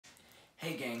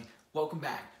Hey gang, welcome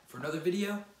back for another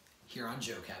video here on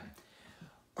JoChem.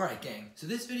 Alright gang, so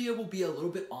this video will be a little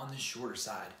bit on the shorter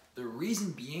side. The reason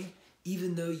being,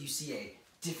 even though you see a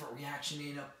different reaction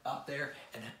name up there,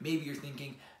 and maybe you're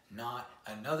thinking, not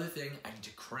another thing I need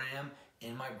to cram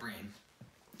in my brain.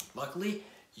 Luckily,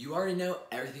 you already know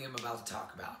everything I'm about to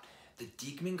talk about. The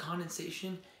Diekmann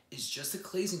condensation is just a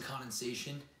Claisen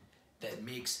condensation that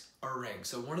makes a ring.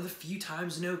 So one of the few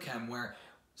times in OChem where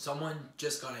someone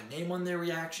just got a name on their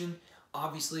reaction,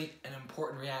 obviously an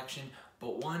important reaction,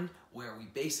 but one where we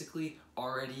basically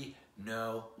already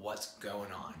know what's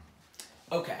going on.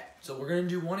 Okay, so we're gonna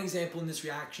do one example in this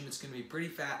reaction. It's gonna be pretty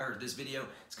fast, or this video,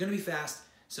 it's gonna be fast.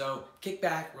 So kick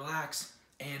back, relax,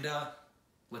 and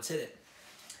let's hit it.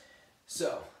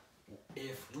 So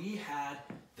if we had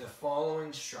the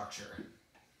following structure,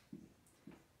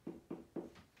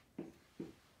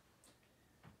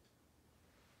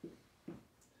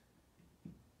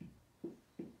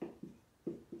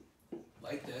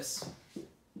 like this,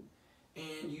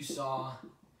 and you saw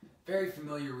very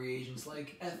familiar reagents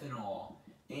like ethanol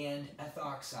and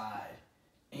ethoxide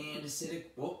and acidic,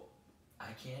 whoop, I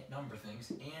can't number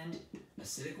things, and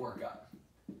acidic workup.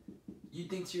 You'd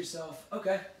think to yourself,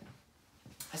 okay,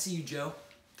 I see you, Joe.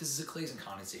 This is a Claisen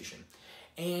condensation.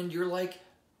 And you're like,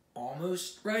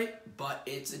 almost right, but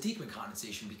it's a Diekmann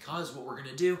condensation because what we're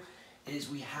gonna do is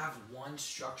we have one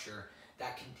structure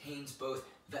that contains both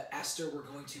the ester we're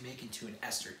going to make into an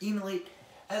ester enolate,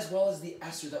 as well as the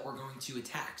ester that we're going to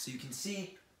attack. So you can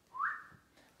see,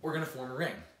 we're gonna form a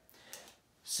ring.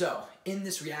 So in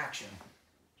this reaction,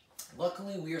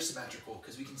 luckily we are symmetrical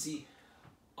because we can see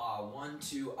 1,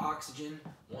 2 oxygen,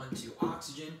 1, 2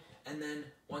 oxygen, and then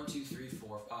 1, 2, 3,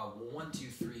 4, 1, 2,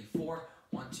 3, 4,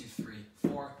 1, 2, 3,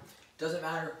 4. Doesn't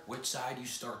matter which side you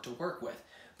start to work with,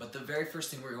 but the very first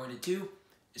thing we're going to do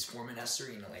is form an ester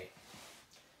enolate.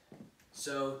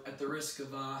 So at the risk of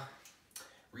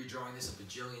redrawing this a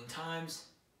bajillion times,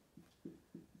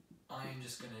 I am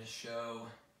just going to show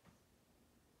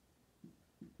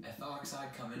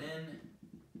ethoxide coming in,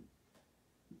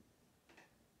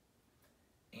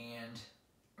 and,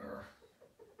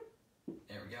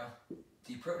 there we go,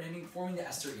 deprotonating, forming the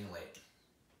ester enolate.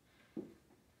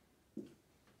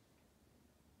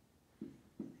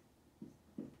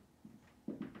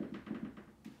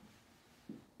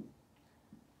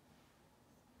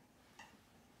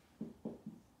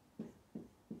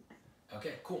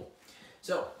 Okay, cool.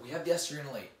 So we have the ester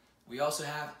enolate. We also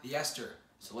have the ester.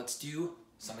 So let's do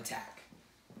some attack.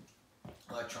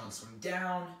 Electrons swing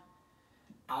down.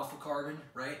 Alpha carbon,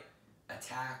 right,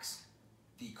 attacks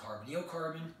the carbonyl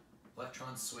carbon.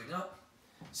 Electrons swing up.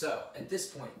 So at this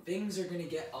point, things are going to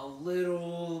get a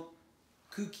little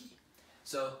kooky.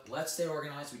 So let's stay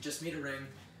organized. We just made a ring.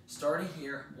 Starting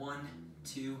here, 1,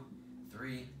 2,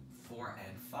 3, 4,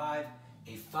 and 5.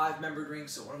 A 5-membered ring.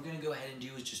 So what I'm going to go ahead and do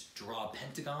is just draw a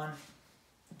pentagon.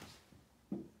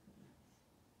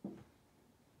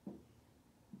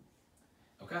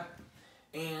 Okay.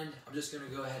 And I'm just going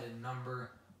to go ahead and number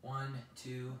 1,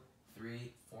 2,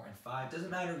 3, 4, and 5.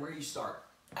 Doesn't matter where you start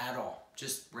at all.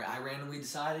 Just I randomly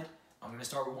decided I'm going to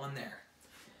start with 1 there.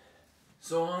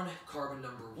 So on carbon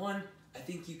number 1, I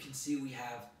think you can see we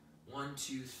have 1,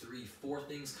 2, 3, 4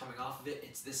 things coming off of it.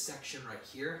 It's this section right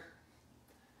here.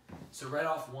 So right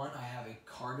off 1, I have a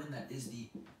carbon that is the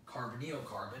carbonyl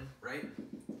carbon, right?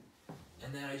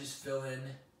 And then I just fill in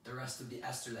the rest of the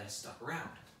ester that is stuck around.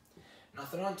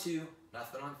 Nothing on 2,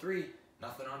 nothing on 3,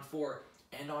 nothing on 4,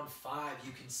 and on 5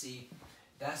 you can see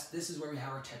this is where we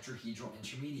have our tetrahedral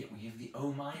intermediate. We have the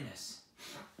O-,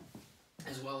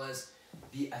 as well as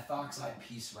the ethoxide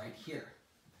piece right here.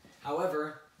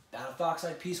 However, that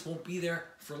ethoxide piece won't be there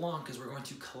for long because we're going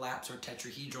to collapse our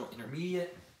tetrahedral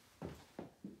intermediate,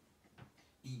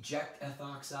 eject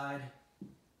ethoxide,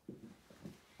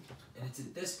 and it's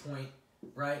at this point,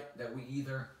 right, that we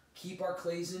either keep our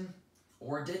Claisen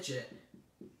or ditch it.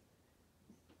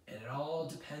 And it all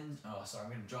depends, oh sorry,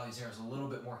 I'm going to draw these arrows a little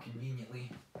bit more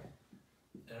conveniently.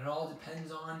 And it all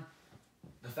depends on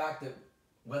the fact that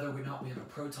whether or not we have a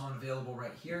proton available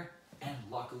right here, and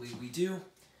luckily we do.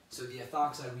 So the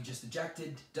ethoxide we just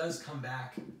ejected does come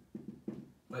back,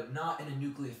 but not in a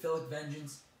nucleophilic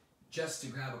vengeance, just to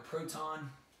grab a proton.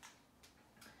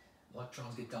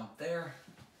 Electrons get dumped there.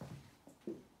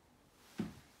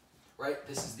 Right,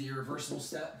 this is the irreversible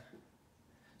step.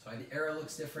 So the arrow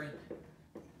looks different.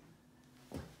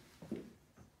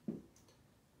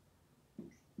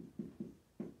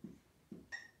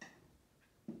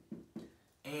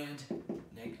 And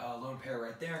lone pair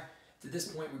right there. To this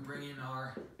point, we bring in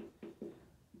our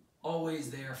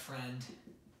always there friend,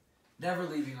 never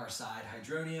leaving our side,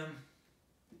 hydronium.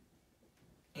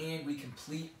 and we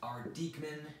complete our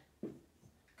Diekmann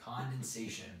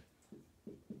condensation.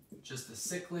 Just a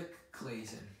cyclic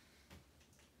Claisen.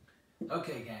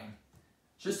 Okay, gang,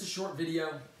 just a short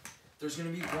video. There's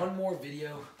going to be one more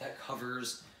video that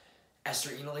covers ester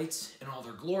enolates in all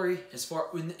their glory as far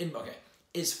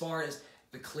as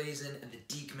the Claisen and the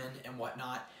Diekmann and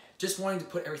whatnot. Just wanting to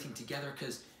put everything together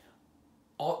because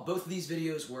both of these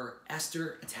videos were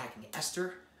ester attacking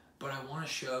ester, but I want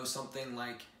to show something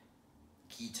like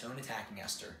ketone attacking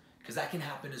ester because that can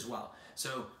happen as well.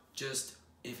 So just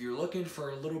if you're looking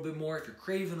for a little bit more, if you're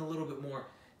craving a little bit more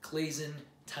Claisen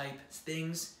type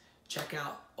things, check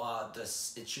out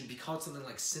it should be called something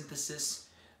like synthesis,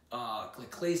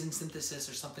 like Claisen synthesis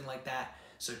or something like that.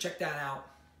 So check that out.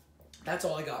 That's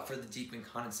all I got for the Diekmann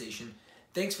condensation.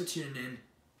 Thanks for tuning in,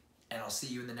 and I'll see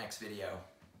you in the next video.